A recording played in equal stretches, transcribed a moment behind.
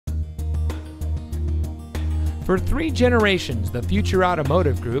For 3 generations, the Future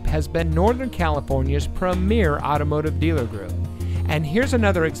Automotive Group has been Northern California's premier automotive dealer group. And here's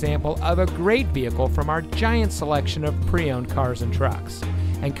another example of a great vehicle from our giant selection of pre-owned cars and trucks.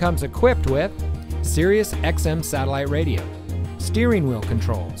 And comes equipped with Sirius XM satellite radio, steering wheel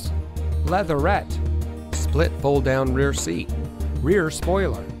controls, leatherette, split fold-down rear seat, rear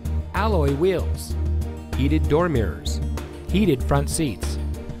spoiler, alloy wheels, heated door mirrors, heated front seats,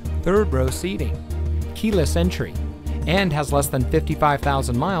 3rd row seating, keyless entry, and has less than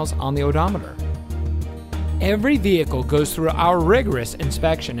 55,000 miles on the odometer. Every vehicle goes through our rigorous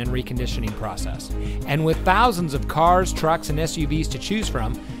inspection and reconditioning process. And with thousands of cars, trucks, and SUVs to choose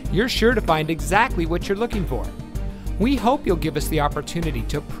from, you're sure to find exactly what you're looking for. We hope you'll give us the opportunity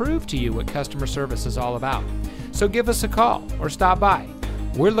to prove to you what customer service is all about. So give us a call or stop by.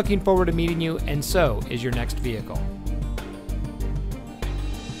 We're looking forward to meeting you, and so is your next vehicle.